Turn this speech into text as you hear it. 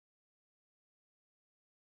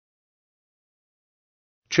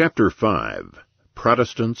Chapter 5.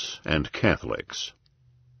 Protestants and Catholics.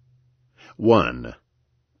 1.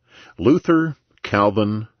 Luther,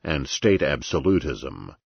 Calvin, and State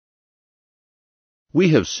Absolutism.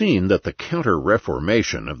 We have seen that the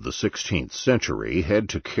Counter-Reformation of the 16th century had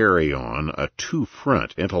to carry on a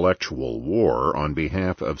two-front intellectual war on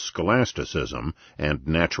behalf of scholasticism and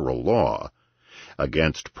natural law,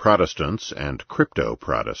 against Protestants and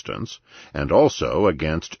crypto-Protestants, and also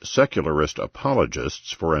against secularist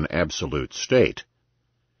apologists for an absolute state.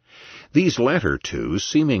 These latter two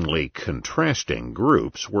seemingly contrasting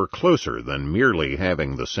groups were closer than merely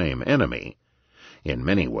having the same enemy. In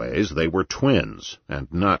many ways they were twins, and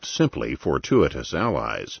not simply fortuitous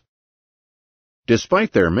allies.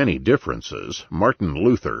 Despite their many differences, Martin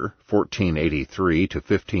Luther, 1483 to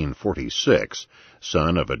 1546,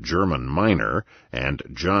 son of a German miner, and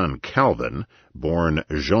John Calvin, born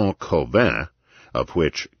Jean Calvin, of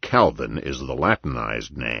which Calvin is the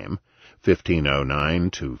Latinized name, 1509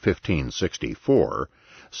 to 1564,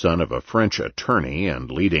 son of a French attorney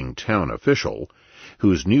and leading town official,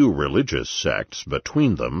 whose new religious sects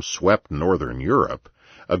between them swept northern Europe,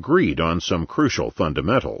 agreed on some crucial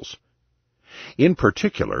fundamentals. In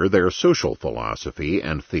particular, their social philosophy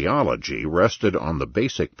and theology rested on the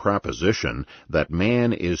basic proposition that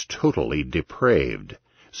man is totally depraved,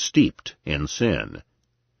 steeped in sin.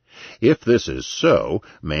 If this is so,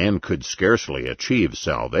 man could scarcely achieve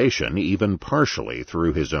salvation even partially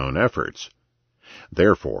through his own efforts.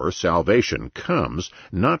 Therefore, salvation comes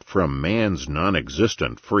not from man's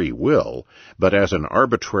non-existent free will, but as an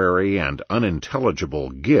arbitrary and unintelligible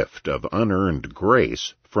gift of unearned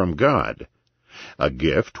grace from God, a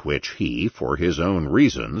gift which he, for his own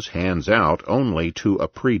reasons, hands out only to a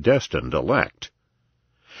predestined elect.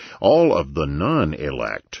 All of the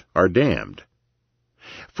non-elect are damned.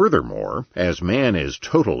 Furthermore, as man is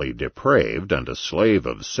totally depraved and a slave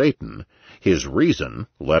of Satan, his reason,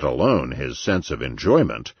 let alone his sense of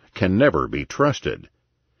enjoyment, can never be trusted.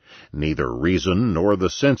 Neither reason nor the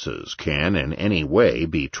senses can in any way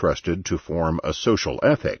be trusted to form a social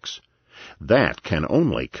ethics. That can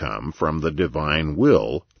only come from the divine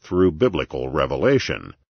will through biblical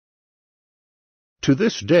revelation. To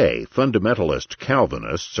this day, fundamentalist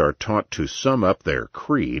Calvinists are taught to sum up their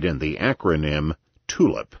creed in the acronym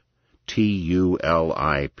TULIP,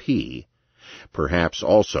 T-U-L-I-P, perhaps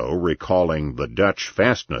also recalling the Dutch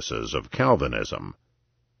fastnesses of Calvinism.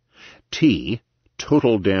 T,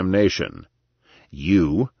 total damnation.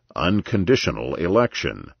 U, unconditional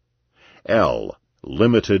election. L,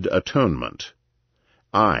 limited atonement.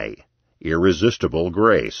 I, irresistible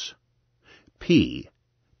grace. P,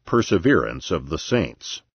 perseverance of the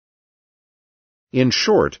saints. In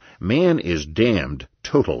short, man is damned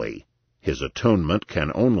totally. His atonement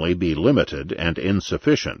can only be limited and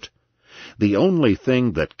insufficient. The only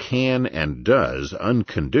thing that can and does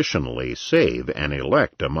unconditionally save an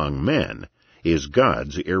elect among men is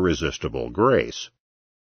God's irresistible grace.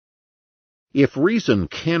 If reason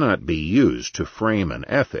cannot be used to frame an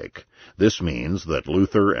ethic, this means that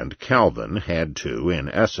Luther and Calvin had to, in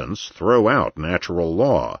essence, throw out natural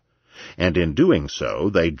law, and in doing so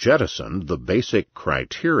they jettisoned the basic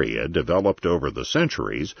criteria developed over the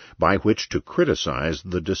centuries by which to criticize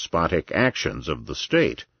the despotic actions of the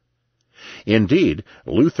state. Indeed,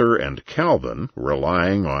 Luther and Calvin,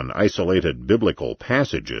 relying on isolated biblical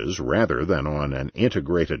passages rather than on an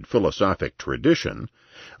integrated philosophic tradition,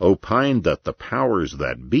 opined that the powers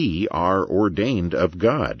that be are ordained of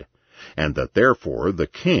God, and that therefore the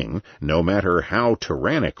king, no matter how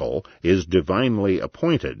tyrannical, is divinely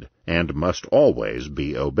appointed and must always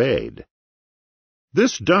be obeyed.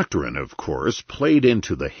 This doctrine, of course, played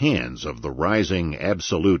into the hands of the rising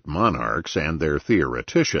absolute monarchs and their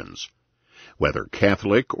theoreticians. Whether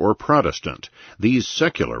Catholic or Protestant, these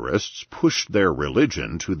secularists pushed their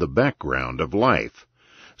religion to the background of life.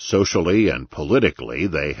 Socially and politically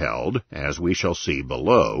they held, as we shall see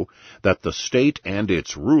below, that the state and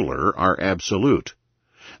its ruler are absolute,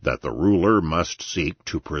 that the ruler must seek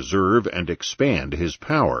to preserve and expand his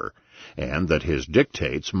power, and that his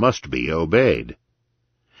dictates must be obeyed.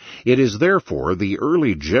 It is therefore the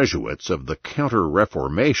early Jesuits of the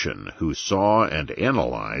Counter-Reformation who saw and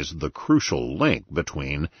analyzed the crucial link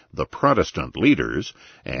between the Protestant leaders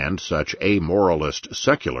and such amoralist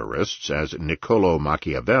secularists as Niccolò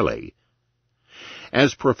Machiavelli.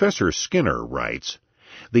 As Professor Skinner writes,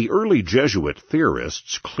 the early Jesuit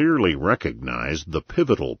theorists clearly recognized the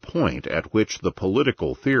pivotal point at which the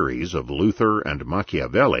political theories of Luther and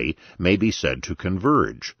Machiavelli may be said to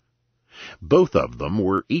converge. Both of them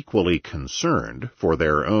were equally concerned, for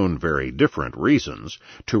their own very different reasons,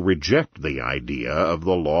 to reject the idea of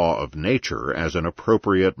the law of nature as an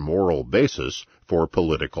appropriate moral basis for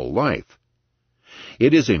political life.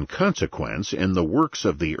 It is in consequence in the works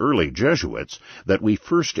of the early Jesuits that we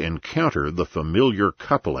first encounter the familiar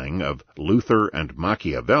coupling of Luther and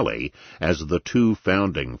Machiavelli as the two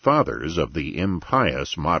founding fathers of the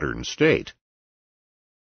impious modern state.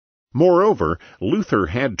 Moreover, Luther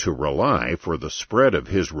had to rely for the spread of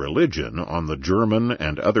his religion on the German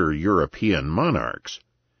and other European monarchs.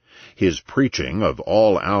 His preaching of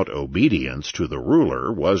all-out obedience to the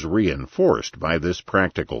ruler was reinforced by this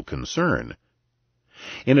practical concern.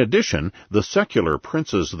 In addition, the secular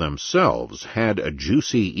princes themselves had a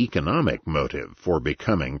juicy economic motive for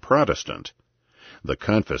becoming Protestant. The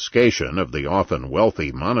confiscation of the often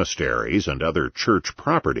wealthy monasteries and other church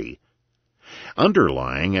property.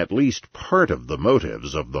 Underlying at least part of the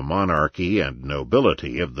motives of the monarchy and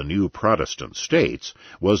nobility of the new Protestant states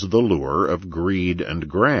was the lure of greed and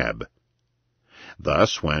grab.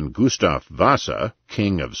 Thus, when Gustav Vasa,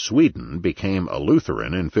 King of Sweden, became a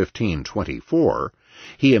Lutheran in 1524,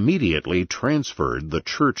 he immediately transferred the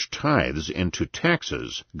church tithes into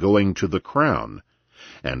taxes going to the crown,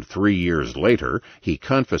 and 3 years later he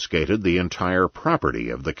confiscated the entire property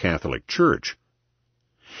of the Catholic Church.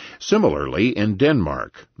 Similarly, in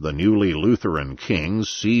Denmark, the newly Lutheran kings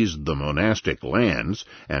seized the monastic lands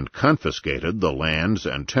and confiscated the lands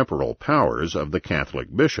and temporal powers of the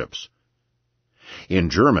Catholic bishops. In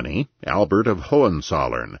Germany, Albert of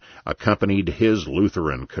Hohenzollern accompanied his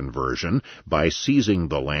Lutheran conversion by seizing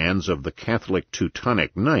the lands of the Catholic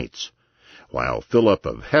Teutonic Knights, while Philip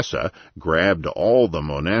of Hesse grabbed all the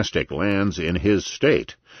monastic lands in his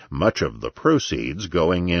state, much of the proceeds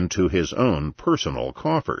going into his own personal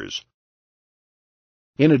coffers.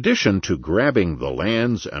 In addition to grabbing the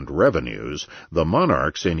lands and revenues, the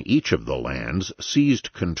monarchs in each of the lands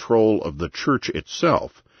seized control of the church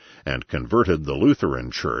itself, and converted the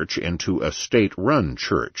Lutheran Church into a state-run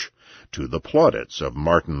church, to the plaudits of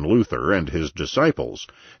Martin Luther and his disciples,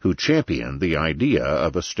 who championed the idea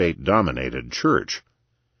of a state-dominated church.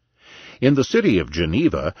 In the city of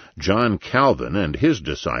Geneva, John Calvin and his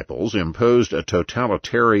disciples imposed a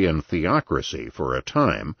totalitarian theocracy for a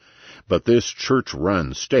time, but this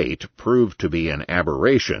church-run state proved to be an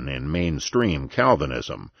aberration in mainstream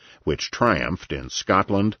Calvinism, which triumphed in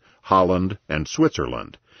Scotland, Holland, and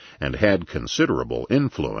Switzerland, and had considerable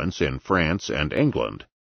influence in France and England.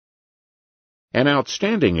 An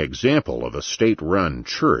outstanding example of a state-run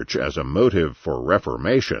church as a motive for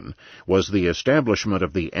reformation was the establishment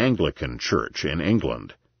of the Anglican Church in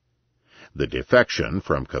England. The defection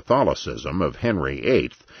from Catholicism of Henry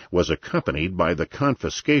VIII was accompanied by the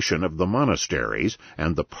confiscation of the monasteries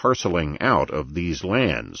and the parceling out of these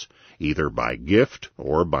lands, either by gift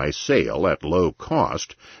or by sale at low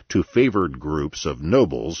cost, to favored groups of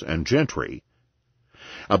nobles and gentry.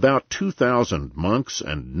 About 2,000 monks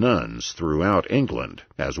and nuns throughout England,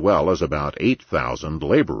 as well as about 8,000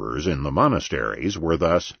 laborers in the monasteries, were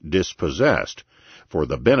thus dispossessed, for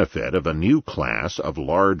the benefit of a new class of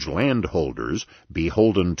large landholders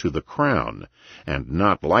beholden to the crown, and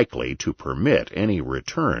not likely to permit any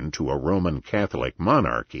return to a Roman Catholic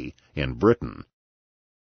monarchy in Britain.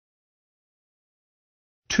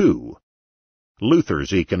 2.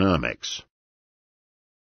 Luther's economics.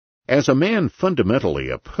 As a man fundamentally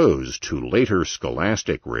opposed to later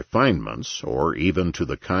scholastic refinements, or even to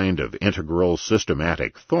the kind of integral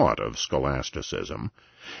systematic thought of scholasticism,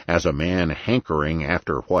 as a man hankering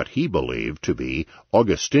after what he believed to be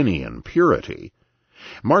Augustinian purity,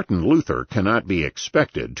 Martin Luther cannot be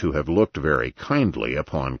expected to have looked very kindly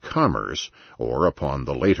upon commerce or upon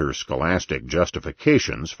the later scholastic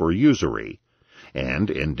justifications for usury, and,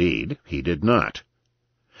 indeed, he did not.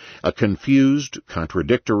 A confused,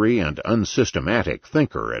 contradictory, and unsystematic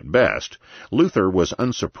thinker at best, Luther was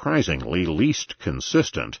unsurprisingly least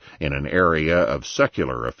consistent in an area of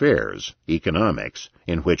secular affairs, economics,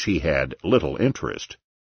 in which he had little interest.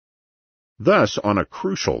 Thus, on a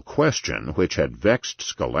crucial question which had vexed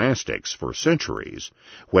scholastics for centuries,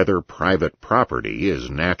 whether private property is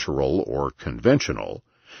natural or conventional,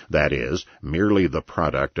 that is, merely the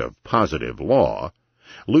product of positive law,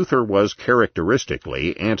 Luther was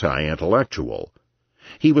characteristically anti-intellectual.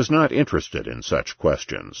 He was not interested in such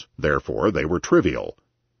questions, therefore they were trivial.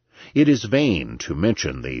 It is vain to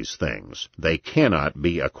mention these things. They cannot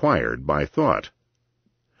be acquired by thought.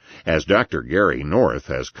 As Dr. Gary North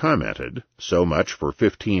has commented, so much for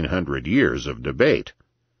 1,500 years of debate.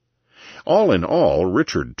 All in all,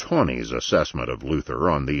 Richard Tawney's assessment of Luther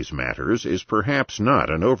on these matters is perhaps not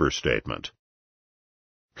an overstatement.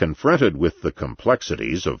 Confronted with the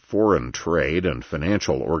complexities of foreign trade and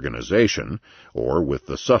financial organization, or with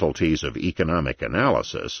the subtleties of economic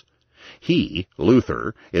analysis, he,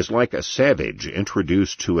 Luther, is like a savage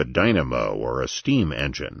introduced to a dynamo or a steam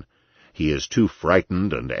engine. He is too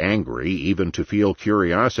frightened and angry even to feel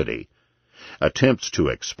curiosity. Attempts to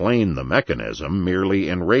explain the mechanism merely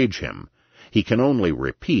enrage him. He can only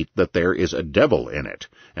repeat that there is a devil in it,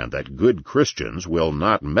 and that good Christians will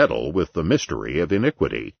not meddle with the mystery of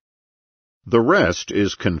iniquity. The rest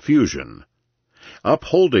is confusion.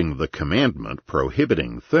 Upholding the commandment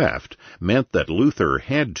prohibiting theft meant that Luther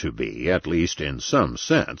had to be, at least in some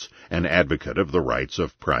sense, an advocate of the rights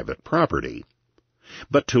of private property.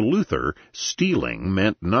 But to Luther, stealing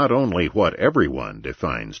meant not only what everyone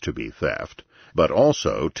defines to be theft, but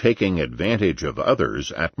also taking advantage of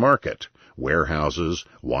others at market, warehouses,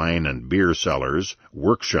 wine and beer cellars,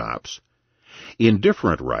 workshops. In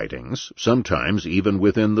different writings, sometimes even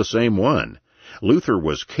within the same one, Luther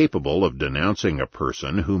was capable of denouncing a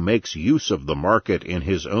person who makes use of the market in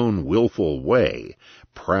his own willful way,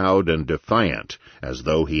 proud and defiant, as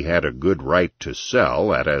though he had a good right to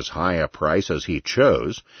sell at as high a price as he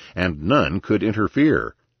chose, and none could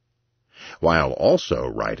interfere. While also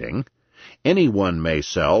writing, "Anyone may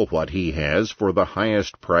sell what he has for the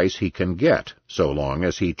highest price he can get, so long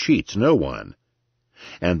as he cheats no one,"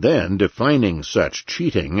 and then defining such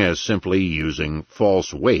cheating as simply using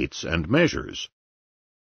false weights and measures.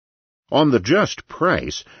 On the just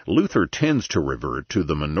price, Luther tends to revert to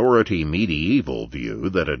the minority medieval view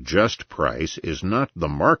that a just price is not the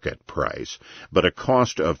market price, but a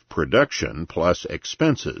cost of production plus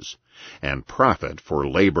expenses, and profit for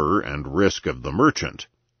labor and risk of the merchant.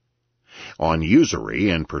 On usury,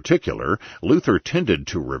 in particular, Luther tended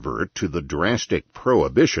to revert to the drastic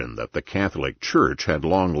prohibition that the Catholic Church had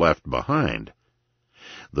long left behind.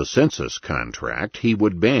 The census contract he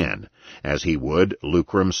would ban, as he would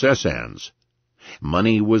lucrum cessans.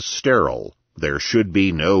 Money was sterile. There should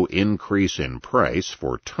be no increase in price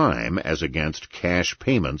for time as against cash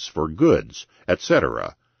payments for goods,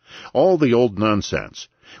 etc. All the old nonsense,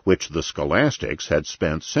 which the scholastics had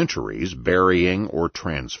spent centuries burying or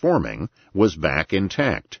transforming, was back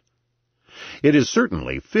intact. It is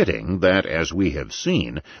certainly fitting that, as we have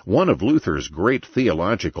seen, one of Luther's great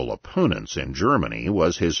theological opponents in Germany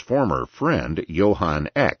was his former friend Johann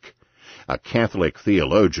Eck, a Catholic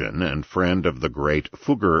theologian and friend of the great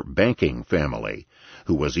Fugger banking family,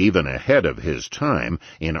 who was even ahead of his time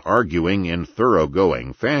in arguing in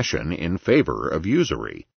thoroughgoing fashion in favor of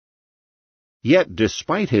usury. Yet,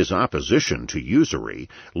 despite his opposition to usury,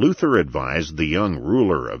 Luther advised the young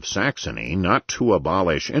ruler of Saxony not to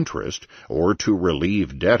abolish interest or to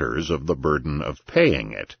relieve debtors of the burden of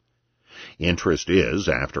paying it. Interest is,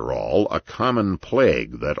 after all, a common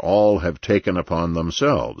plague that all have taken upon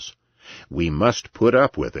themselves. We must put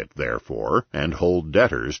up with it, therefore, and hold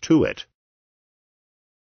debtors to it.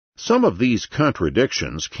 Some of these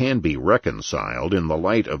contradictions can be reconciled in the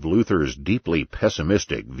light of Luther's deeply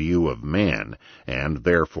pessimistic view of man, and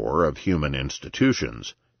therefore of human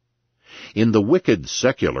institutions. In the wicked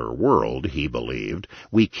secular world, he believed,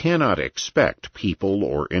 we cannot expect people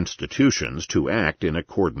or institutions to act in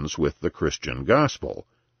accordance with the Christian gospel.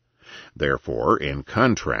 Therefore, in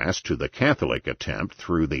contrast to the Catholic attempt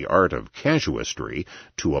through the art of casuistry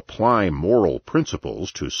to apply moral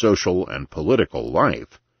principles to social and political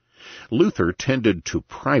life, Luther tended to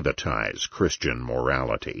privatize Christian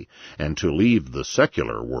morality, and to leave the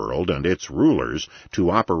secular world and its rulers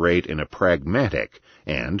to operate in a pragmatic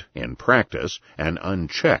and, in practice, an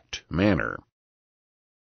unchecked manner.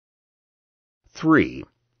 3.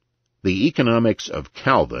 The economics of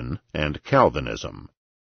Calvin and Calvinism.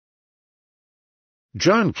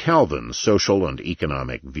 John Calvin's social and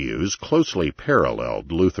economic views closely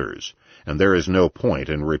paralleled Luther's, and there is no point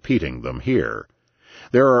in repeating them here.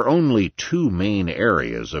 There are only two main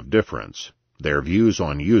areas of difference, their views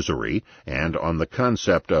on usury and on the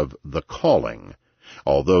concept of the calling,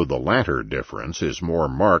 although the latter difference is more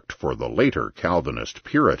marked for the later Calvinist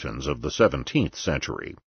Puritans of the 17th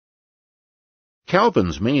century.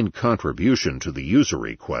 Calvin's main contribution to the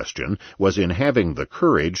usury question was in having the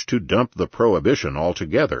courage to dump the prohibition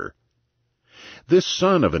altogether. This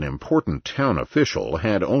son of an important town official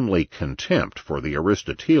had only contempt for the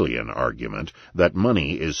Aristotelian argument that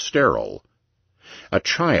money is sterile. A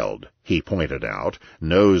child, he pointed out,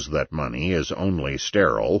 knows that money is only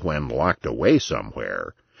sterile when locked away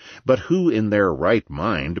somewhere, but who in their right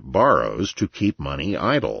mind borrows to keep money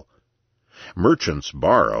idle? Merchants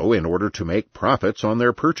borrow in order to make profits on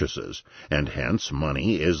their purchases, and hence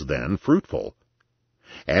money is then fruitful.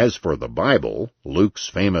 As for the Bible, Luke's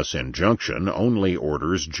famous injunction only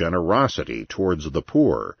orders generosity towards the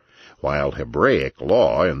poor, while Hebraic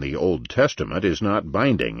law in the Old Testament is not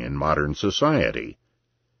binding in modern society.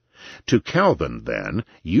 To Calvin, then,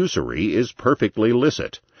 usury is perfectly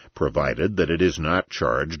licit, provided that it is not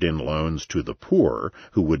charged in loans to the poor,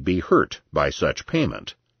 who would be hurt by such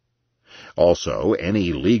payment. Also,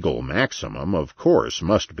 any legal maximum, of course,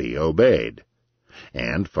 must be obeyed.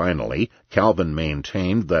 And finally, Calvin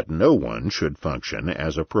maintained that no one should function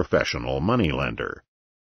as a professional moneylender.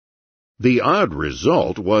 The odd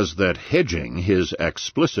result was that, hedging his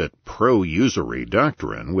explicit pro-usury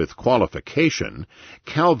doctrine with qualification,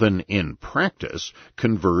 Calvin in practice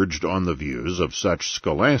converged on the views of such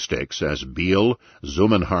scholastics as Biel,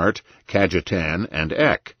 Zummenhart, Cajetan, and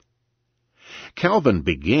Eck. Calvin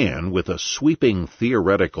began with a sweeping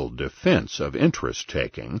theoretical defense of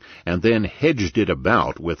interest-taking, and then hedged it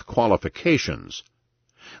about with qualifications.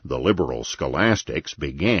 The liberal scholastics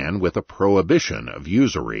began with a prohibition of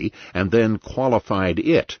usury, and then qualified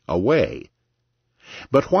it away.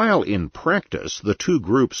 But while in practice the two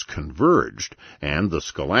groups converged, and the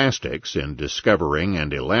scholastics, in discovering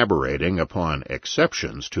and elaborating upon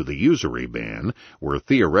exceptions to the usury ban, were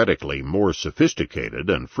theoretically more sophisticated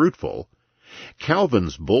and fruitful,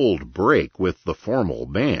 Calvin's bold break with the formal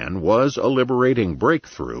ban was a liberating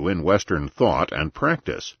breakthrough in Western thought and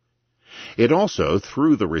practice. It also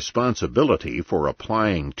threw the responsibility for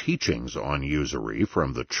applying teachings on usury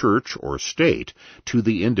from the church or state to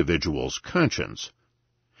the individual's conscience.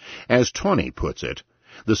 As Tawney puts it,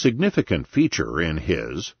 the significant feature in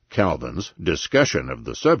his, Calvin's, discussion of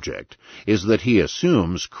the subject is that he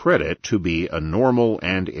assumes credit to be a normal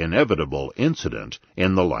and inevitable incident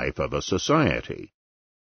in the life of a society.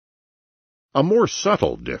 A more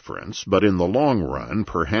subtle difference, but in the long run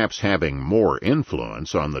perhaps having more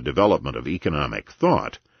influence on the development of economic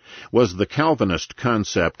thought, was the Calvinist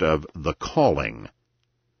concept of the calling.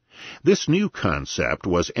 This new concept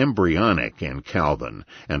was embryonic in Calvin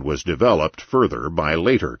and was developed further by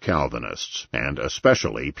later Calvinists, and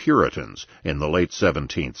especially Puritans, in the late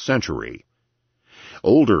 17th century.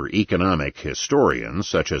 Older economic historians,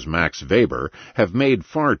 such as Max Weber, have made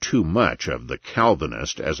far too much of the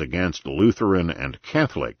Calvinist as against Lutheran and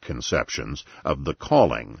Catholic conceptions of the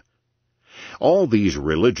calling. All these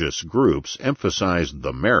religious groups emphasized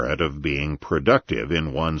the merit of being productive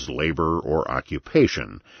in one's labor or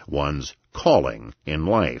occupation, one's calling in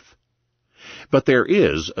life. But there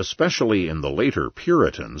is, especially in the later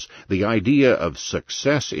Puritans, the idea of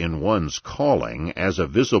success in one's calling as a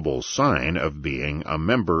visible sign of being a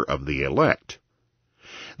member of the elect.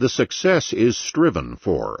 The success is striven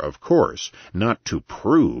for, of course, not to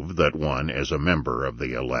prove that one is a member of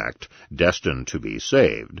the elect, destined to be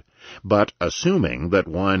saved, but assuming that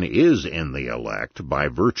one is in the elect by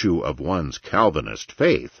virtue of one's Calvinist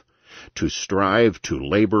faith, to strive to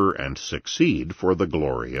labor and succeed for the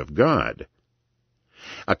glory of God.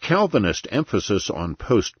 A Calvinist emphasis on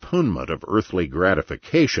postponement of earthly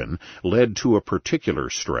gratification led to a particular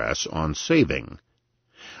stress on saving.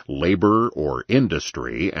 Labor or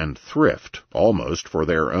industry and thrift, almost for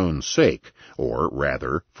their own sake, or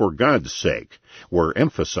rather for God's sake, were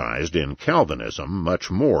emphasized in Calvinism much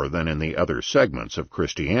more than in the other segments of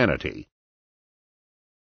Christianity.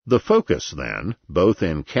 The focus, then, both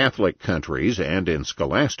in Catholic countries and in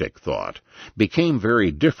scholastic thought, became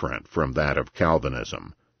very different from that of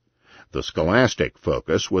Calvinism. The scholastic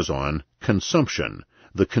focus was on consumption,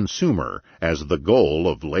 the consumer, as the goal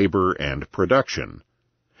of labor and production.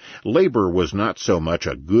 Labor was not so much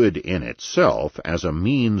a good in itself as a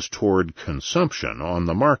means toward consumption on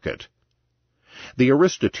the market. The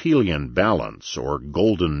Aristotelian balance, or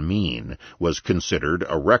golden mean, was considered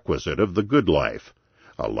a requisite of the good life,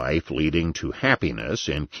 a life leading to happiness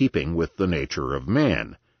in keeping with the nature of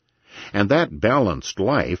man. And that balanced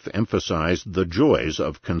life emphasized the joys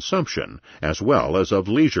of consumption as well as of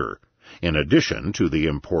leisure, in addition to the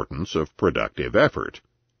importance of productive effort.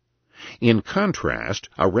 In contrast,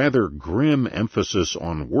 a rather grim emphasis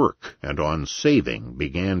on work and on saving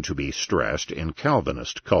began to be stressed in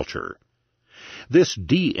Calvinist culture. This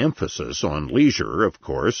de-emphasis on leisure, of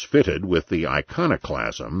course, fitted with the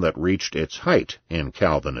iconoclasm that reached its height in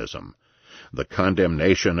Calvinism, the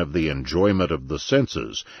condemnation of the enjoyment of the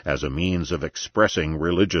senses as a means of expressing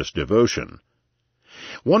religious devotion.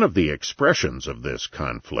 One of the expressions of this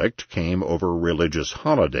conflict came over religious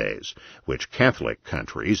holidays, which Catholic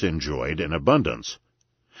countries enjoyed in abundance.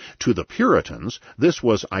 To the Puritans, this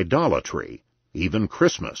was idolatry. Even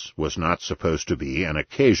Christmas was not supposed to be an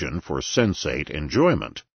occasion for sensate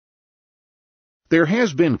enjoyment. There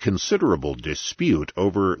has been considerable dispute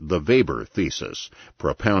over the Weber thesis,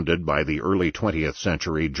 propounded by the early 20th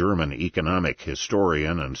century German economic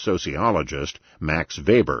historian and sociologist Max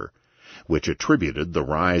Weber, which attributed the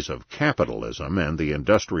rise of capitalism and the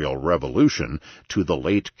Industrial Revolution to the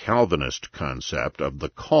late Calvinist concept of the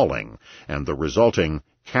calling and the resulting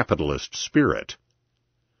capitalist spirit.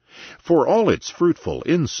 For all its fruitful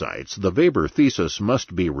insights, the Weber thesis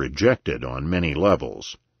must be rejected on many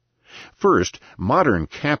levels. First, modern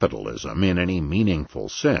capitalism, in any meaningful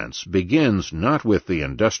sense, begins not with the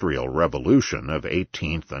Industrial Revolution of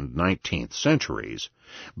 18th and 19th centuries,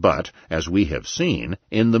 but, as we have seen,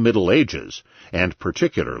 in the Middle Ages, and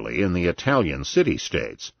particularly in the Italian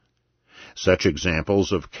city-states. Such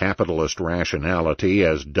examples of capitalist rationality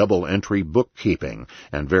as double-entry bookkeeping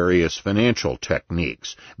and various financial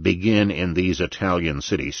techniques begin in these Italian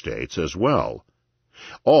city-states as well.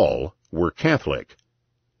 All were Catholic.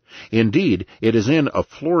 Indeed, it is in a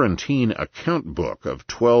Florentine account book of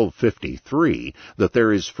 1253 that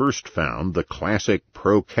there is first found the classic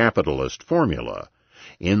pro-capitalist formula,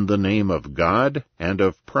 in the name of God and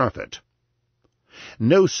of profit.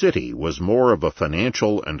 No city was more of a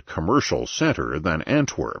financial and commercial center than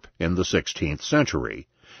Antwerp in the 16th century,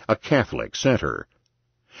 a Catholic center.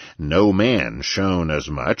 No man shone as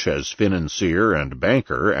much as financier and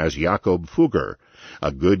banker as Jakob Fugger,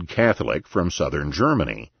 a good Catholic from southern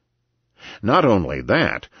Germany. Not only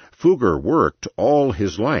that, Fugger worked all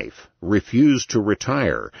his life, refused to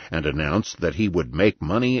retire, and announced that he would make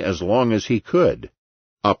money as long as he could.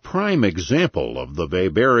 A prime example of the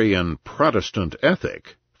Weberian Protestant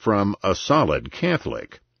ethic from a solid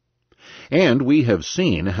Catholic. And we have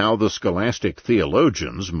seen how the scholastic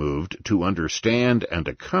theologians moved to understand and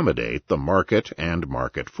accommodate the market and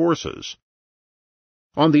market forces.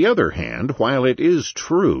 On the other hand, while it is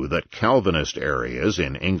true that Calvinist areas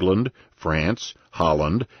in England, France,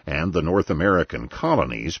 Holland, and the North American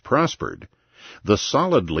colonies prospered, the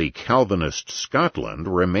solidly Calvinist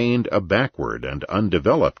Scotland remained a backward and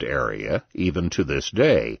undeveloped area even to this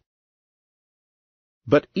day.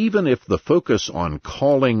 But even if the focus on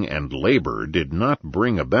calling and labor did not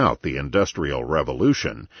bring about the Industrial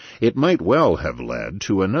Revolution, it might well have led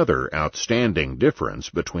to another outstanding difference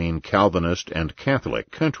between Calvinist and Catholic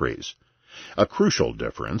countries, a crucial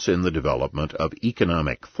difference in the development of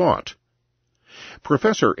economic thought.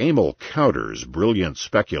 Professor Emil Cowder's brilliant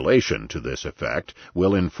speculation to this effect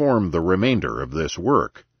will inform the remainder of this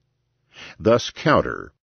work. Thus Cowder: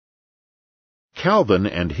 Calvin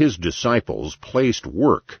and his disciples placed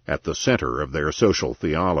work at the center of their social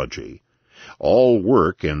theology. All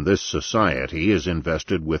work in this society is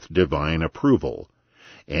invested with divine approval.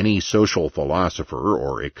 Any social philosopher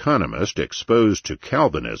or economist exposed to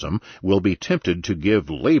Calvinism will be tempted to give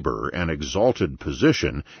labor an exalted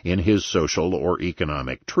position in his social or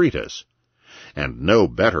economic treatise. And no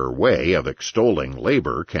better way of extolling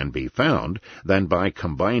labor can be found than by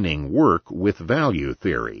combining work with value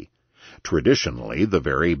theory, traditionally the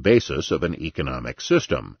very basis of an economic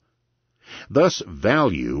system. Thus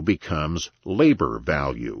value becomes labor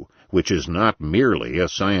value, which is not merely a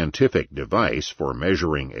scientific device for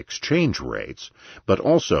measuring exchange rates, but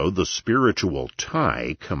also the spiritual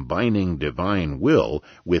tie combining divine will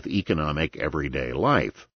with economic everyday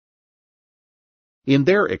life. In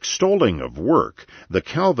their extolling of work, the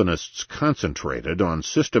Calvinists concentrated on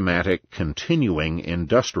systematic, continuing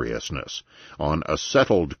industriousness, on a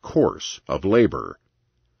settled course of labor.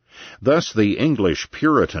 Thus the English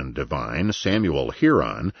Puritan divine Samuel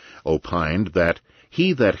Huron opined that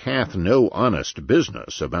he that hath no honest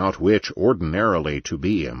business about which ordinarily to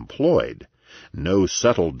be employed, no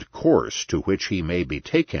settled course to which he may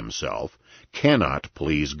betake himself, cannot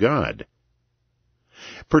please God.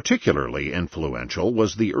 Particularly influential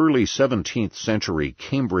was the early 17th century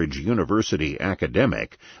Cambridge University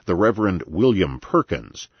academic, the Reverend William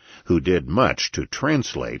Perkins, who did much to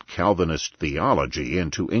translate Calvinist theology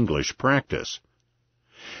into English practice.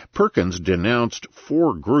 Perkins denounced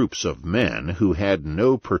 4 groups of men who had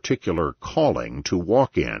no particular calling to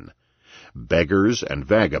walk in: beggars and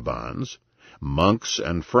vagabonds, monks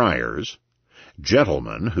and friars,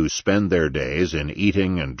 gentlemen who spend their days in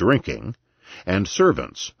eating and drinking, and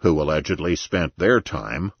servants who allegedly spent their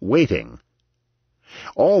time waiting.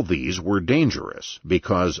 All these were dangerous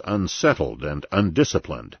because unsettled and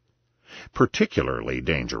undisciplined. Particularly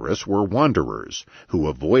dangerous were wanderers, who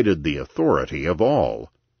avoided the authority of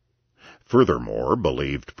all. Furthermore,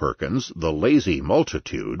 believed Perkins, the lazy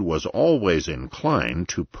multitude was always inclined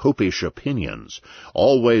to popish opinions,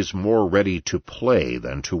 always more ready to play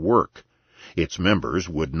than to work. Its members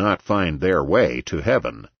would not find their way to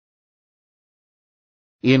heaven.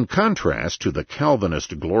 In contrast to the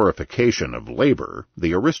Calvinist glorification of labor,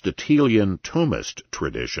 the Aristotelian Thomist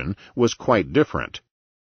tradition was quite different.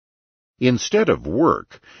 Instead of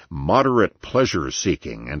work, moderate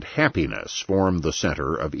pleasure-seeking and happiness form the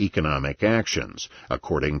center of economic actions,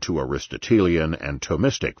 according to Aristotelian and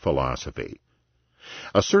Thomistic philosophy.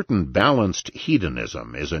 A certain balanced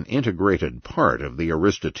hedonism is an integrated part of the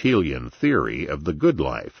Aristotelian theory of the good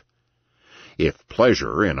life. If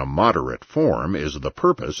pleasure in a moderate form is the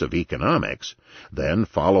purpose of economics, then,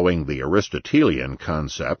 following the Aristotelian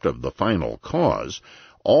concept of the final cause,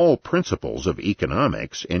 all principles of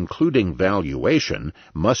economics, including valuation,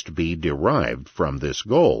 must be derived from this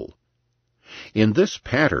goal. In this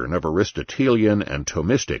pattern of Aristotelian and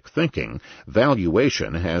Thomistic thinking,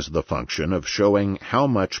 valuation has the function of showing how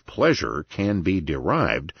much pleasure can be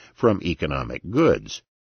derived from economic goods.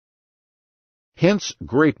 Hence,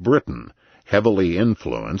 Great Britain, heavily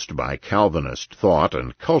influenced by Calvinist thought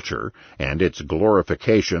and culture and its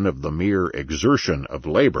glorification of the mere exertion of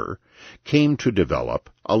labor, came to develop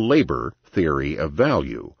a labor theory of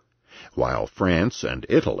value, while France and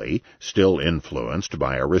Italy, still influenced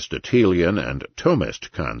by Aristotelian and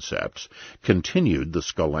Thomist concepts, continued the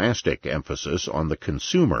scholastic emphasis on the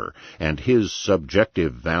consumer and his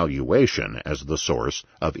subjective valuation as the source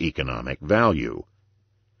of economic value.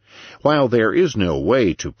 While there is no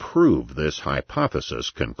way to prove this hypothesis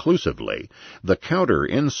conclusively, the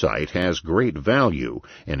counter-insight has great value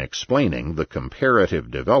in explaining the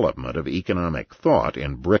comparative development of economic thought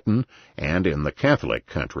in Britain and in the Catholic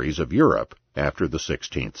countries of Europe after the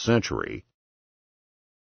 16th century.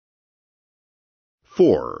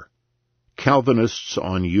 4. Calvinists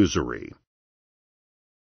on usury.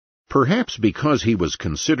 Perhaps because he was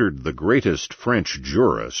considered the greatest French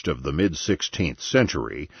jurist of the mid-16th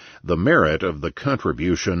century, the merit of the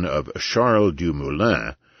contribution of Charles du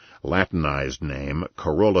Moulin, Latinized name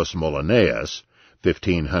Carolus Molineus,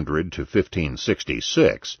 1500 to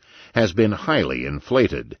 1566, has been highly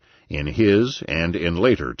inflated, in his and in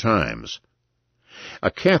later times.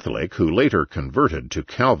 A Catholic who later converted to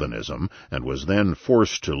Calvinism and was then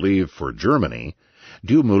forced to leave for Germany,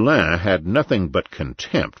 Du Moulin had nothing but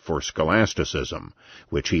contempt for scholasticism,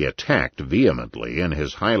 which he attacked vehemently in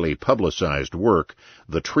his highly publicized work,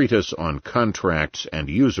 The Treatise on Contracts and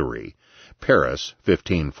Usury, Paris,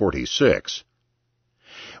 1546.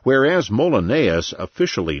 Whereas Molineus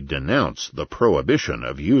officially denounced the prohibition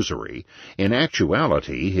of usury, in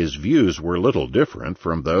actuality his views were little different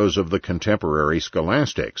from those of the contemporary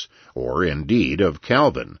scholastics, or indeed of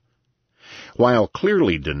Calvin. While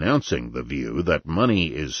clearly denouncing the view that money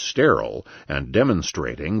is sterile and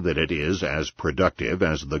demonstrating that it is as productive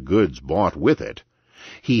as the goods bought with it,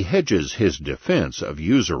 he hedges his defense of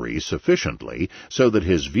usury sufficiently so that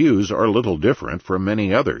his views are little different from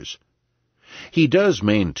many others. He does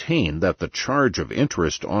maintain that the charge of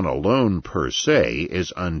interest on a loan per se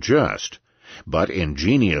is unjust, but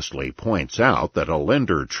ingeniously points out that a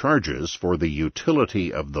lender charges for the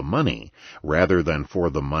utility of the money rather than for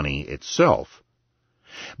the money itself.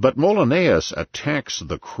 But Molineus attacks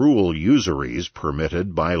the cruel usuries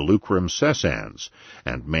permitted by lucrum cessans,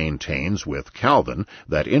 and maintains with Calvin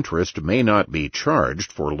that interest may not be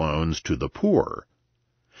charged for loans to the poor.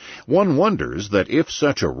 One wonders that if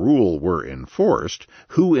such a rule were enforced,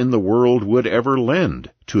 who in the world would ever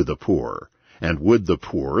lend to the poor? And would the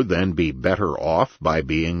poor then be better off by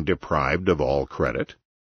being deprived of all credit?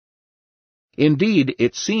 Indeed,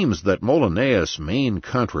 it seems that Molineus' main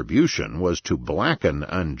contribution was to blacken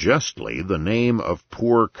unjustly the name of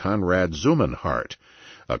poor Conrad Zumenhart,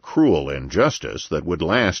 a cruel injustice that would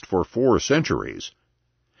last for 4 centuries.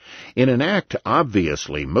 In an act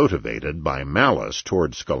obviously motivated by malice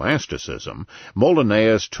toward scholasticism,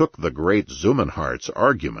 Molineus took the great Zumenhart's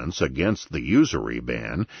arguments against the usury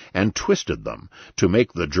ban and twisted them to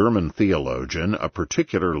make the German theologian a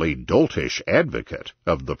particularly doltish advocate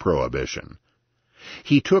of the prohibition.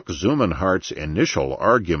 He took Zumenhart's initial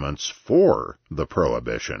arguments for the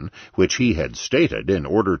prohibition, which he had stated in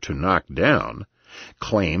order to knock down,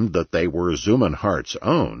 claimed that they were Zumenhart's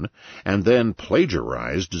own, and then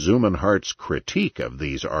plagiarized Zumenhart's critique of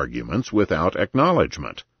these arguments without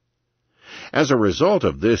acknowledgment. As a result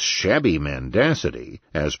of this shabby mendacity,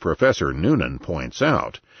 as Professor Noonan points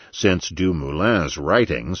out, since Du Moulin's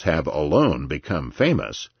writings have alone become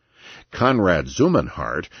famous, Conrad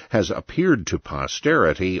Zumenhart has appeared to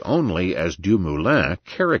posterity only as Du Moulin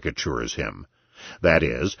caricatures him, that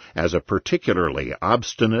is, as a particularly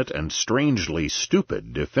obstinate and strangely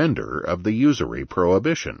stupid defender of the usury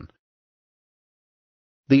prohibition.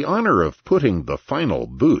 The honor of putting the final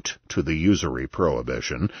boot to the usury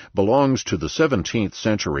prohibition belongs to the 17th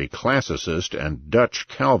century classicist and Dutch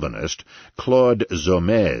Calvinist Claude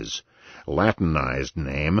Zomez, Latinized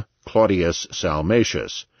name Claudius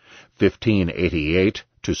Salmasius, 1588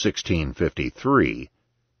 to 1653.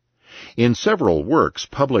 In several works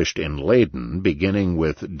published in Leyden, beginning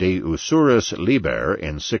with De Usuris Liber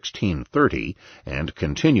in 1630 and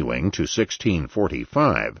continuing to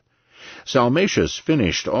 1645, Salmasius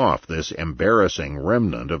finished off this embarrassing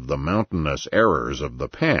remnant of the mountainous errors of the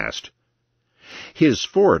past. His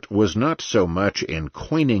forte was not so much in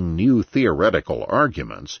coining new theoretical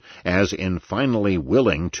arguments as in finally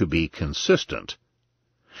willing to be consistent.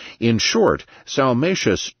 In short,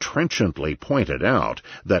 Salmasius trenchantly pointed out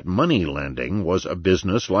that money-lending was a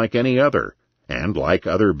business like any other, and like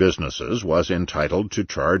other businesses was entitled to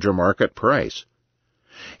charge a market price.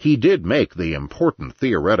 He did make the important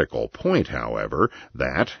theoretical point, however,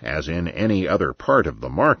 that, as in any other part of the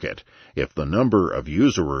market, if the number of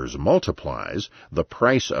usurers multiplies, the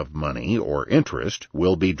price of money or interest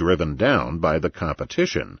will be driven down by the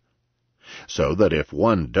competition. So that if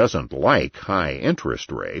one doesn't like high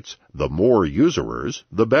interest rates, the more usurers,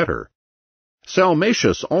 the better.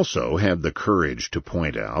 Salmasius also had the courage to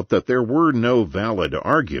point out that there were no valid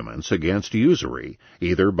arguments against usury,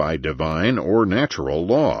 either by divine or natural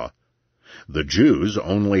law. The Jews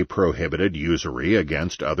only prohibited usury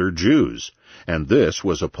against other Jews, and this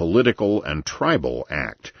was a political and tribal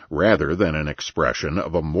act rather than an expression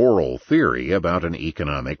of a moral theory about an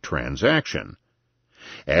economic transaction.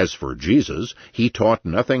 As for Jesus, he taught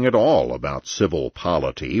nothing at all about civil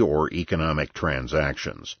polity or economic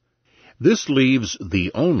transactions. This leaves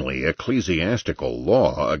the only ecclesiastical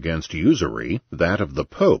law against usury, that of the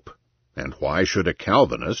Pope. And why should a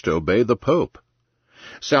Calvinist obey the Pope?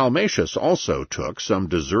 Salmasius also took some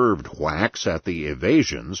deserved whacks at the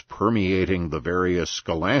evasions permeating the various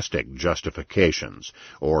scholastic justifications,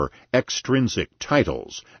 or extrinsic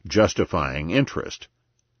titles, justifying interest.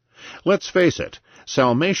 Let's face it,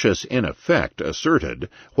 Salmasius in effect asserted,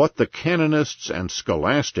 what the canonists and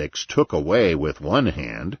scholastics took away with one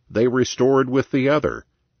hand, they restored with the other.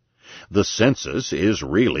 The census is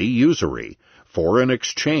really usury. Foreign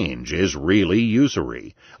exchange is really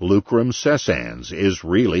usury. Lucrum cessans is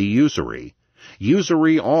really usury.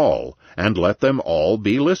 Usury all, and let them all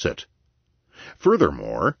be licit.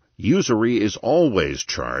 Furthermore, usury is always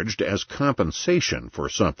charged as compensation for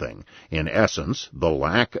something, in essence, the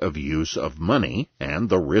lack of use of money and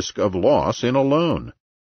the risk of loss in a loan.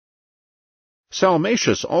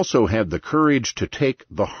 Salmasius also had the courage to take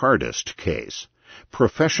the hardest case,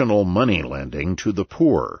 professional money lending to the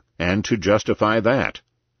poor, and to justify that.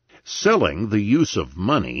 Selling the use of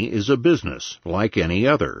money is a business like any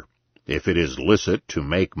other. If it is licit to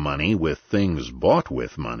make money with things bought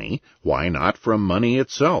with money, why not from money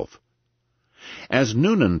itself? As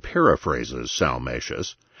Noonan paraphrases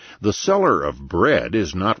Salmasius, the seller of bread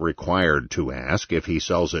is not required to ask if he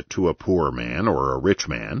sells it to a poor man or a rich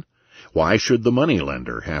man. Why should the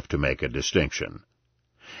moneylender have to make a distinction?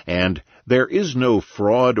 And there is no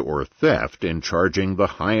fraud or theft in charging the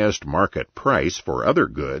highest market price for other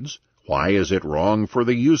goods. Why is it wrong for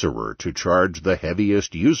the usurer to charge the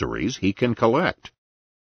heaviest usuries he can collect?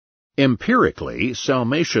 Empirically,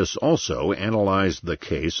 Salmasius also analyzed the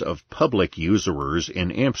case of public usurers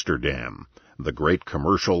in Amsterdam, the great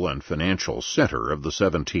commercial and financial center of the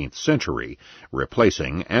 17th century,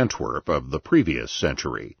 replacing Antwerp of the previous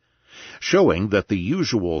century, showing that the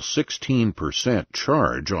usual 16%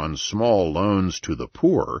 charge on small loans to the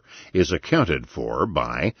poor is accounted for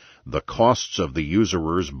by the costs of the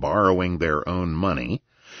usurers borrowing their own money,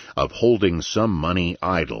 of holding some money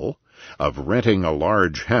idle, of renting a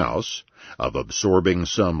large house, of absorbing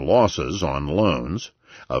some losses on loans,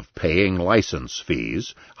 of paying license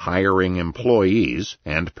fees, hiring employees,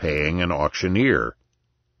 and paying an auctioneer.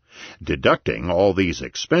 Deducting all these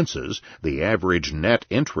expenses, the average net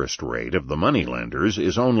interest rate of the moneylenders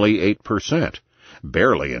is only 8%,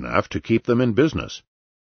 barely enough to keep them in business.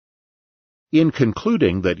 In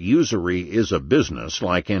concluding that usury is a business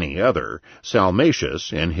like any other,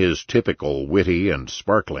 Salmasius, in his typical witty and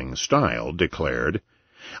sparkling style, declared,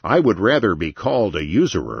 "I would rather be called a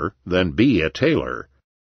usurer than be a tailor."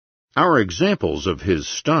 Our examples of his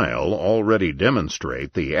style already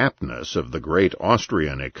demonstrate the aptness of the great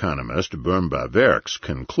Austrian economist bohm-bawerk's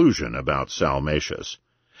conclusion about Salmasius,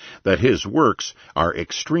 that his works are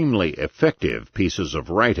extremely effective pieces of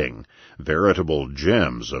writing, veritable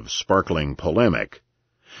gems of sparkling polemic.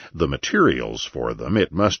 The materials for them,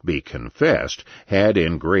 it must be confessed, had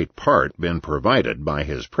in great part been provided by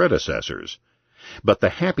his predecessors, But the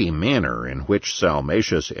happy manner in which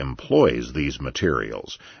Salmasius employs these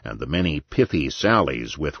materials, and the many pithy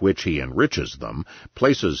sallies with which he enriches them,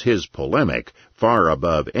 places his polemic far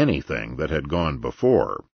above anything that had gone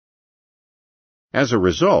before. As a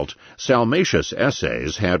result, Salmasius'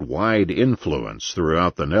 essays had wide influence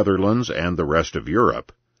throughout the Netherlands and the rest of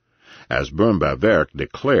Europe. As Bohm-bawerk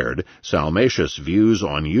declared, Salmasius' views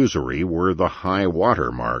on usury were the high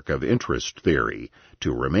water mark of interest theory,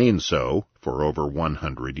 to remain so for over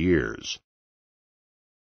 100 years.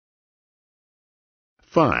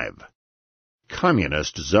 5.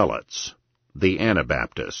 Communist Zealots, the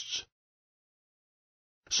Anabaptists.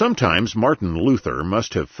 Sometimes Martin Luther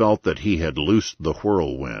must have felt that he had loosed the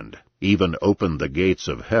whirlwind, even opened the gates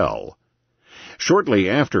of hell. Shortly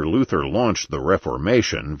after Luther launched the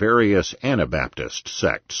Reformation, various Anabaptist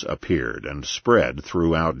sects appeared and spread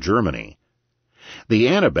throughout Germany. The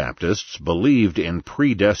Anabaptists believed in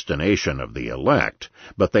predestination of the elect,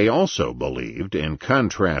 but they also believed, in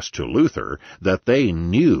contrast to Luther, that they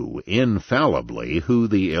knew infallibly who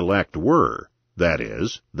the elect were, that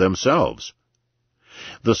is, themselves.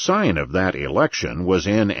 The sign of that election was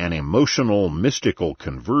in an emotional, mystical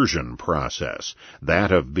conversion process,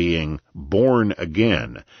 that of being born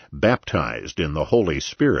again, baptized in the Holy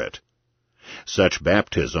Spirit. Such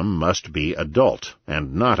baptism must be adult,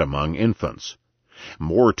 and not among infants.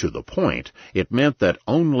 More to the point, it meant that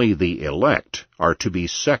only the elect are to be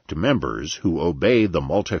sect members who obey the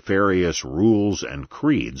multifarious rules and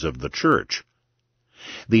creeds of the Church.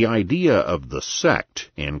 The idea of the sect,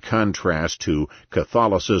 in contrast to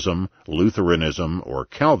Catholicism, Lutheranism, or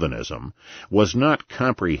Calvinism, was not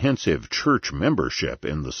comprehensive church membership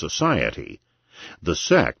in the society. The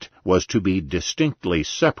sect was to be distinctly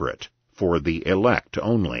separate, for the elect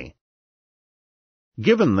only.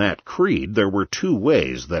 Given that creed, there were two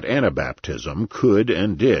ways that Anabaptism could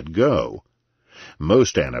and did go.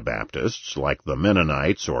 Most Anabaptists, like the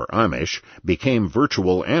Mennonites or Amish, became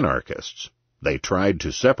virtual anarchists. They tried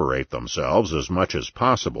to separate themselves as much as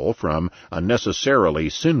possible from a necessarily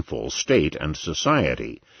sinful state and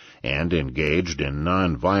society, and engaged in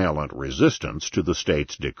non-violent resistance to the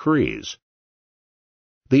state's decrees.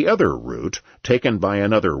 The other route, taken by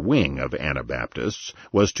another wing of Anabaptists,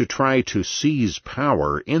 was to try to seize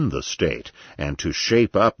power in the state and to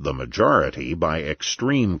shape up the majority by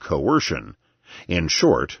extreme coercion, in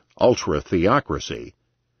short, ultra-theocracy.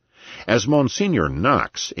 As Monsignor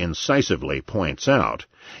Knox incisively points out,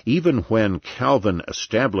 even when Calvin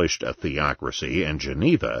established a theocracy in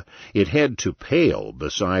Geneva, it had to pale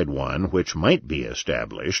beside one which might be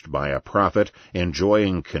established by a prophet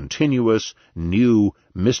enjoying continuous, new,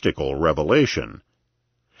 mystical revelation.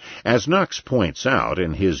 As Knox points out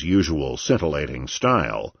in his usual scintillating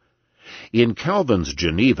style, in Calvin's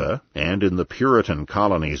Geneva and in the Puritan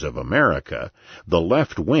colonies of America, the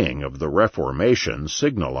left wing of the Reformation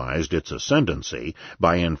signalized its ascendancy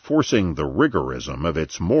by enforcing the rigorism of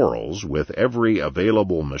its morals with every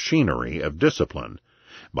available machinery of discipline,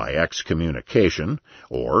 by excommunication,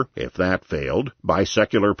 or, if that failed, by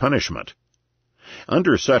secular punishment.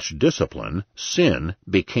 Under such discipline, sin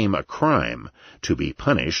became a crime, to be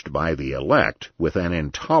punished by the elect with an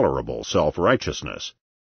intolerable self-righteousness.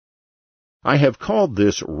 I have called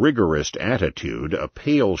this rigorist attitude a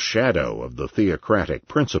pale shadow of the theocratic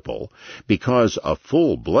principle, because a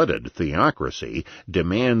full-blooded theocracy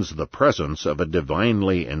demands the presence of a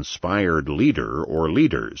divinely inspired leader or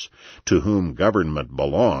leaders, to whom government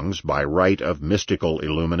belongs by right of mystical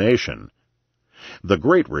illumination. The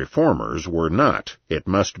great reformers were not, it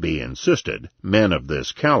must be insisted, men of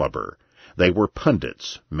this caliber. They were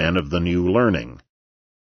pundits, men of the new learning.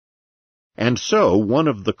 And so one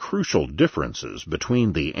of the crucial differences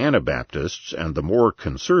between the Anabaptists and the more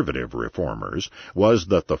conservative reformers was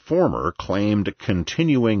that the former claimed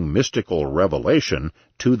continuing mystical revelation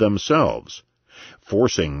to themselves,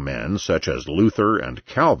 forcing men such as Luther and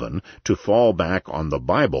Calvin to fall back on the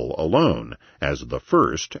Bible alone as the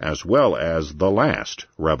first as well as the last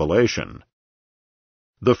revelation.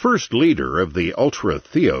 The first leader of the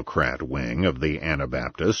ultra-theocrat wing of the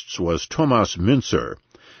Anabaptists was Thomas Müntzer,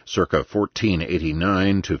 circa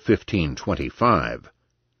 1489 to 1525.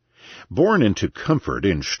 Born into comfort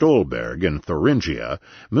in Stolberg in Thuringia,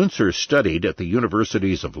 Müntzer studied at the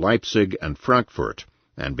universities of Leipzig and Frankfurt,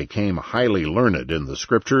 and became highly learned in the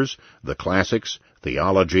scriptures, the classics,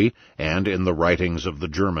 theology, and in the writings of the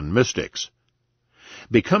German mystics.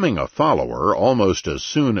 Becoming a follower almost as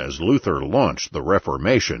soon as Luther launched the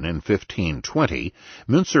Reformation in 1520,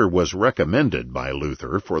 Müntzer was recommended by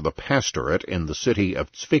Luther for the pastorate in the city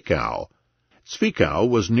of Zwickau. Zwickau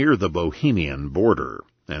was near the Bohemian border,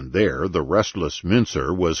 and there the restless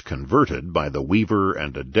Münzer was converted by the weaver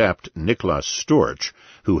and adept Niklas Storch,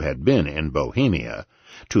 who had been in Bohemia,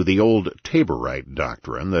 to the old Taborite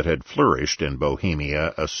doctrine that had flourished in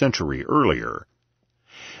Bohemia a century earlier.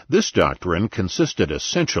 This doctrine consisted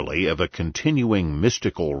essentially of a continuing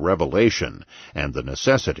mystical revelation and the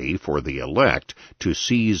necessity for the elect to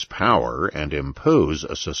seize power and impose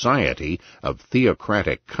a society of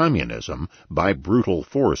theocratic communism by brutal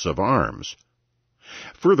force of arms.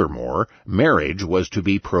 Furthermore, marriage was to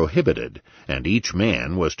be prohibited, and each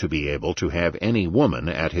man was to be able to have any woman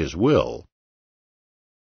at his will.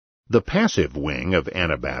 The passive wing of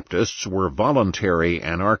Anabaptists were voluntary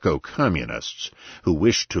anarcho-communists who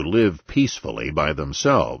wished to live peacefully by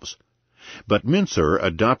themselves. But Münzer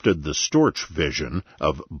adopted the Storch vision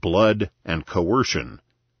of blood and coercion.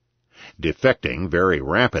 Defecting very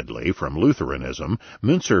rapidly from Lutheranism,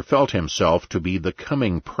 Münzer felt himself to be the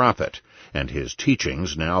coming prophet, and his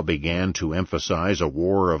teachings now began to emphasize a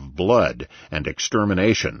war of blood and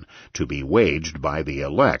extermination to be waged by the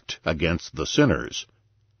elect against the sinners.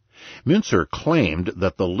 Münzer claimed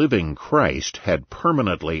that the living Christ had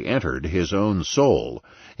permanently entered his own soul.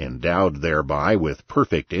 Endowed thereby with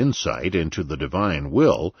perfect insight into the divine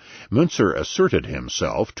will, Münzer asserted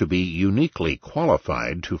himself to be uniquely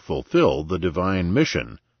qualified to fulfill the divine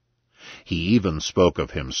mission. He even spoke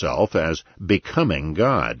of himself as becoming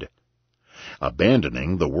God.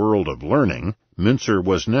 Abandoning the world of learning, Münzer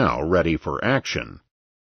was now ready for action.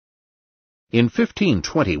 In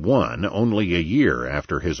 1521, only a year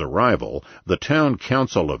after his arrival, the town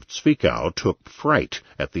council of Zwickau took fright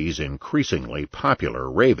at these increasingly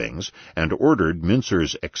popular ravings and ordered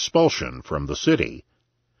Münzer's expulsion from the city.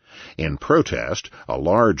 In protest, a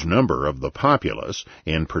large number of the populace,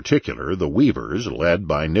 in particular the weavers led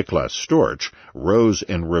by Niklas Storch, rose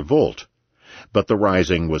in revolt, but the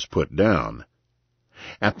rising was put down.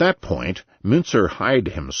 At that point, Münzer hied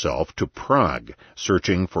himself to Prague,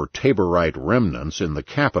 searching for Taborite remnants in the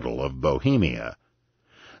capital of Bohemia.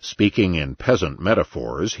 Speaking in peasant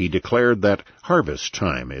metaphors, he declared that harvest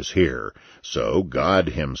time is here, so God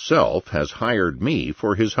himself has hired me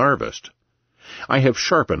for his harvest. I have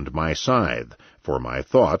sharpened my scythe, for my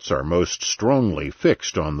thoughts are most strongly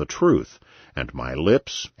fixed on the truth, and my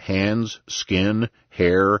lips, hands, skin,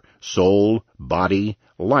 hair, soul, body,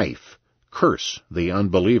 life curse the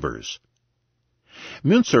unbelievers.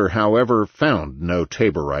 Münzer, however, found no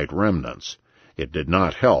Taborite remnants. It did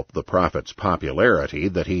not help the prophet's popularity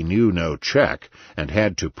that he knew no Czech and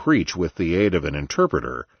had to preach with the aid of an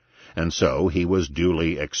interpreter, and so he was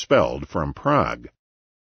duly expelled from Prague.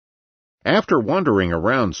 After wandering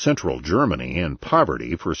around central Germany in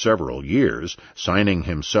poverty for several years, signing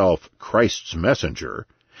himself Christ's messenger,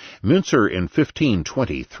 Münzer in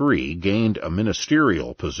 1523 gained a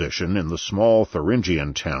ministerial position in the small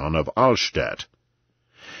Thuringian town of Allstedt.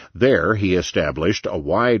 There he established a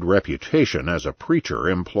wide reputation as a preacher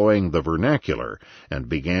employing the vernacular and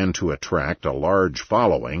began to attract a large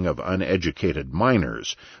following of uneducated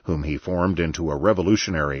miners, whom he formed into a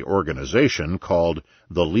revolutionary organization called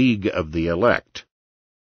the League of the Elect.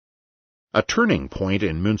 A turning point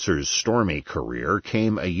in Münzer's stormy career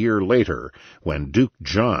came a year later, when Duke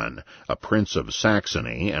John, a prince of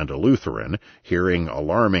Saxony and a Lutheran, hearing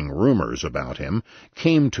alarming rumors about him,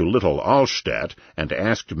 came to Little Allstedt and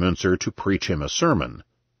asked Münzer to preach him a sermon.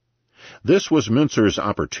 This was Münzer's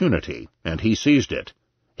opportunity, and he seized it.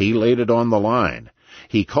 He laid it on the line.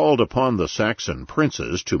 He called upon the Saxon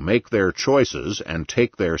princes to make their choices and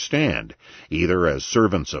take their stand, either as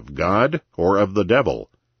servants of God or of the devil.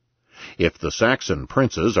 If the Saxon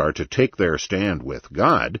princes are to take their stand with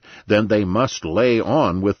God, then they must lay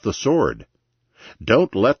on with the sword.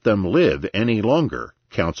 Don't let them live any longer,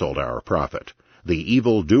 counseled our prophet, the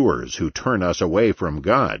evildoers who turn us away from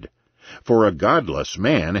God. For a godless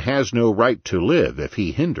man has no right to live if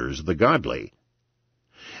he hinders the godly.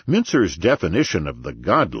 Münzer's definition of the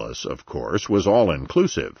godless, of course, was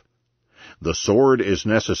all-inclusive. The sword is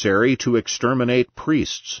necessary to exterminate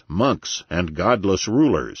priests, monks, and godless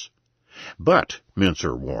rulers. But,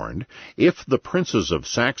 Münzer warned, if the princes of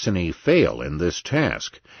Saxony fail in this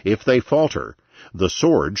task, if they falter, the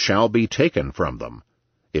sword shall be taken from them.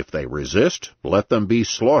 If they resist, let them be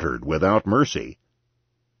slaughtered without mercy.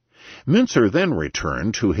 Münzer then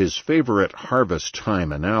returned to his favorite harvest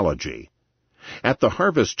time analogy. At the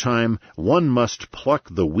harvest time, one must pluck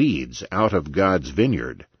the weeds out of God's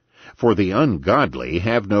vineyard, for the ungodly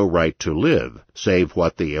have no right to live, save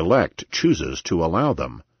what the elect chooses to allow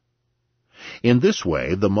them. In this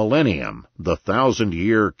way, the millennium, the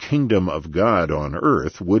 1,000-year kingdom of God on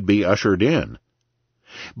earth, would be ushered in.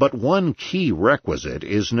 But one key requisite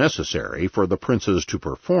is necessary for the princes to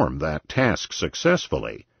perform that task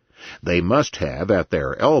successfully. They must have at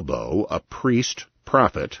their elbow a priest,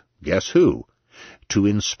 prophet, guess who, to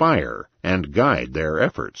inspire and guide their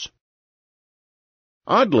efforts.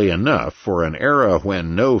 Oddly enough, for an era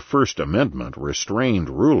when no First Amendment restrained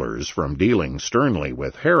rulers from dealing sternly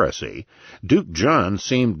with heresy, Duke John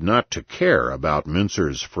seemed not to care about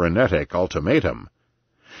Münzer's frenetic ultimatum.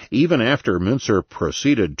 Even after Münzer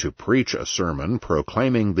proceeded to preach a sermon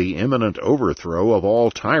proclaiming the imminent overthrow of all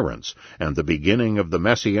tyrants and the beginning of the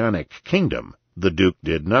Messianic kingdom, the Duke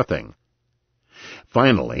did nothing.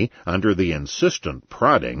 Finally, under the insistent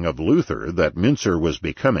prodding of Luther that Münzer was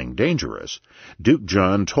becoming dangerous, Duke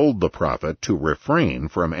John told the prophet to refrain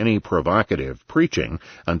from any provocative preaching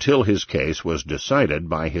until his case was decided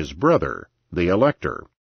by his brother, the Elector.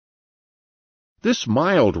 This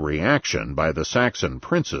mild reaction by the Saxon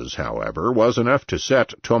princes, however, was enough to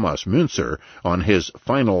set Thomas Münzer on his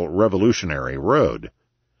final revolutionary road.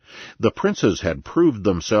 The princes had proved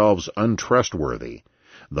themselves untrustworthy.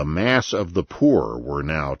 The mass of the poor were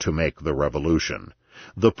now to make the revolution.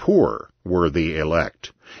 The poor were the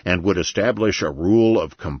elect, and would establish a rule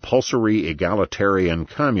of compulsory egalitarian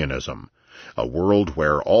communism, a world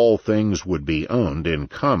where all things would be owned in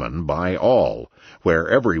common by all, where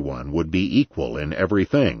everyone would be equal in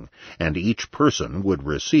everything, and each person would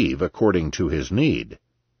receive according to his need.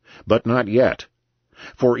 But not yet.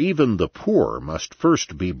 For even the poor must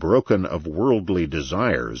first be broken of worldly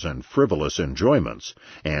desires and frivolous enjoyments,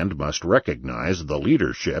 and must recognize the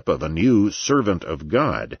leadership of a new servant of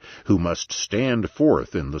God, who must stand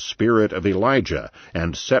forth in the spirit of Elijah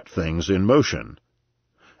and set things in motion.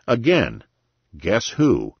 Again, guess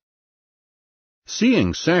who?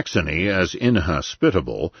 Seeing Saxony as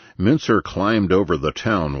inhospitable, Münzer climbed over the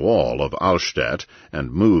town wall of Allstadt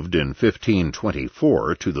and moved in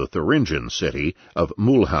 1524 to the Thuringian city of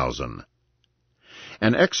Mühlhausen.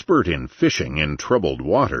 An expert in fishing in troubled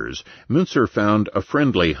waters, Münzer found a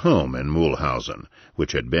friendly home in Mühlhausen,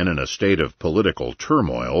 which had been in a state of political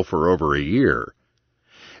turmoil for over a year.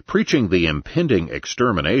 Preaching the impending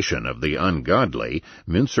extermination of the ungodly,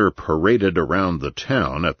 Münzer paraded around the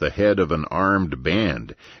town at the head of an armed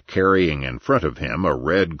band, carrying in front of him a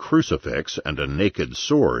red crucifix and a naked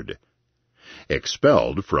sword.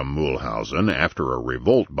 Expelled from Mühlhausen after a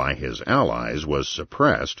revolt by his allies was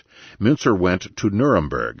suppressed, Münzer went to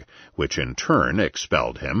Nuremberg, which in turn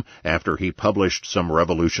expelled him after he published some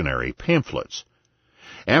revolutionary pamphlets.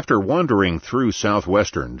 After wandering through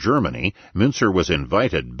southwestern Germany, Münzer was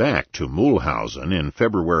invited back to Mühlhausen in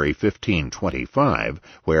February 1525,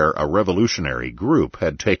 where a revolutionary group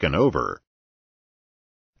had taken over.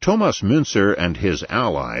 Thomas Münzer and his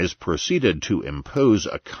allies proceeded to impose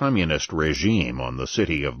a communist regime on the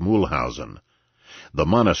city of Mühlhausen. The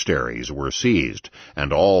monasteries were seized,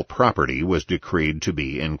 and all property was decreed to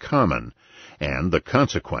be in common, and the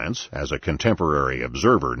consequence, as a contemporary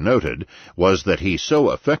observer noted, was that he so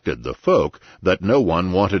affected the folk that no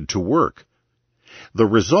one wanted to work. The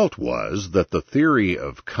result was that the theory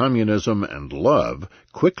of communism and love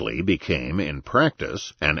quickly became, in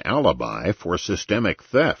practice, an alibi for systemic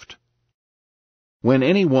theft. When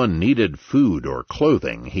anyone needed food or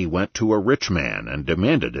clothing, he went to a rich man and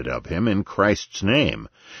demanded it of him in Christ's name,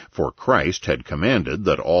 for Christ had commanded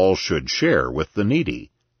that all should share with the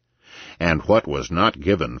needy. And what was not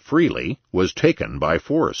given freely was taken by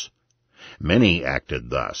force. Many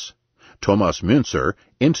acted thus. Thomas Münzer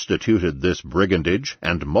instituted this brigandage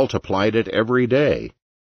and multiplied it every day.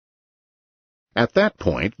 At that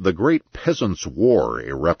point, the Great Peasants' War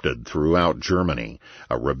erupted throughout Germany,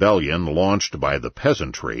 a rebellion launched by the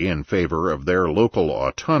peasantry in favor of their local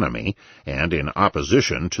autonomy and in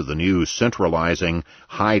opposition to the new centralizing,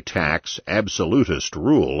 high-tax, absolutist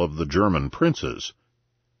rule of the German princes.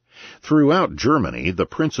 Throughout Germany, the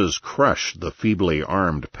princes crushed the feebly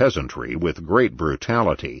armed peasantry with great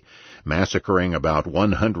brutality, massacring about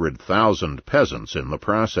 100,000 peasants in the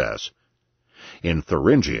process. In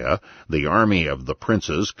Thuringia, the army of the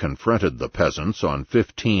princes confronted the peasants on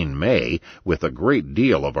 15 May with a great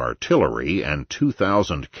deal of artillery and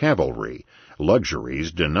 2,000 cavalry,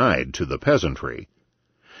 luxuries denied to the peasantry.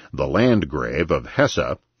 The Landgrave of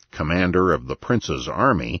Hesse, commander of the prince's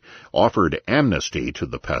army, offered amnesty to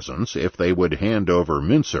the peasants if they would hand over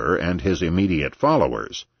Münzer and his immediate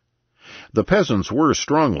followers. The peasants were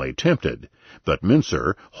strongly tempted, but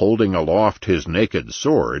Münzer, holding aloft his naked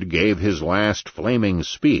sword, gave his last flaming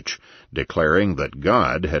speech, declaring that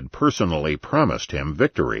God had personally promised him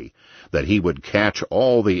victory, that he would catch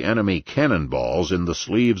all the enemy cannonballs in the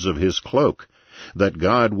sleeves of his cloak, that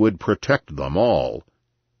God would protect them all.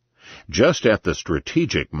 Just at the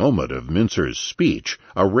strategic moment of Münzer's speech,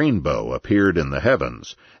 a rainbow appeared in the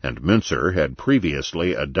heavens, and Münzer had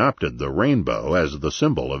previously adopted the rainbow as the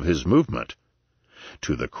symbol of his movement.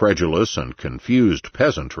 To the credulous and confused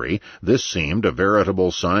peasantry, this seemed a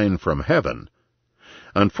veritable sign from heaven.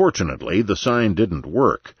 Unfortunately, the sign didn't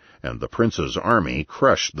work, and the prince's army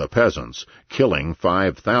crushed the peasants, killing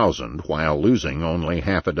 5,000 while losing only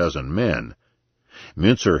half a dozen men.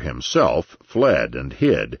 Münzer himself fled and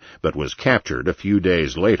hid, but was captured a few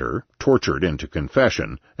days later, tortured into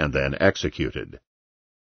confession, and then executed.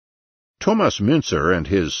 Thomas Münzer and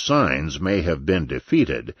his signs may have been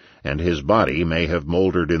defeated, and his body may have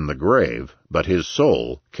mouldered in the grave, but his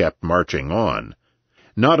soul kept marching on.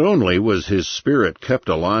 Not only was his spirit kept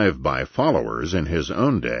alive by followers in his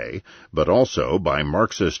own day, but also by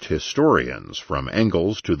Marxist historians from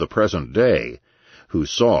Engels to the present day, who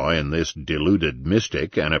saw in this deluded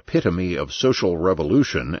mystic an epitome of social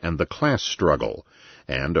revolution and the class struggle,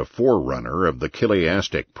 and a forerunner of the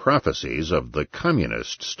chiliastic prophecies of the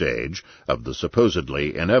communist stage of the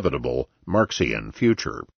supposedly inevitable Marxian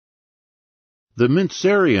future. The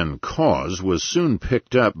Münzerian cause was soon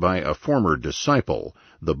picked up by a former disciple,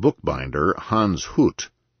 the bookbinder Hans Hut.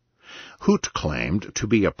 Hut claimed to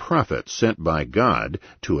be a prophet sent by God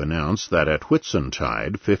to announce that at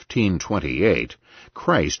Whitsuntide 1528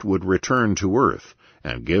 Christ would return to earth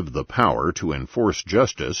and give the power to enforce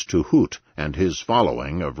justice to Hut and his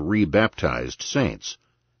following of rebaptized saints.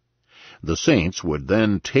 The saints would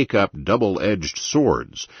then take up double-edged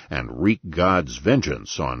swords and wreak God's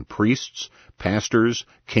vengeance on priests, pastors,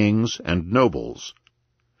 kings, and nobles.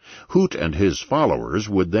 Hut and his followers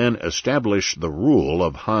would then establish the rule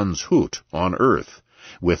of Hans Hut on earth,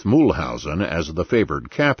 with Mühlhausen as the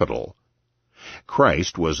favored capital.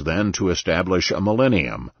 Christ was then to establish a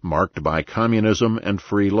millennium marked by communism and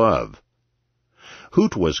free love.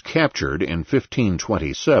 Hut was captured in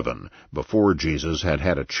 1527, before Jesus had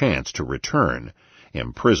had a chance to return,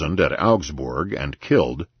 imprisoned at Augsburg and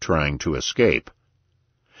killed trying to escape.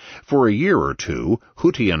 For a year or two,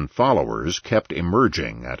 Hutian followers kept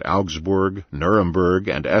emerging at Augsburg, Nuremberg,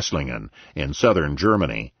 and Esslingen in southern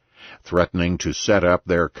Germany, threatening to set up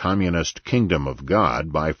their communist kingdom of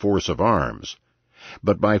God by force of arms.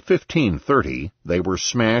 But by 1530 they were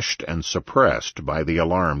smashed and suppressed by the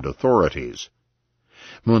alarmed authorities.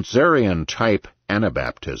 Münzerian-type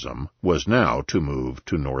Anabaptism was now to move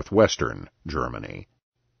to northwestern Germany.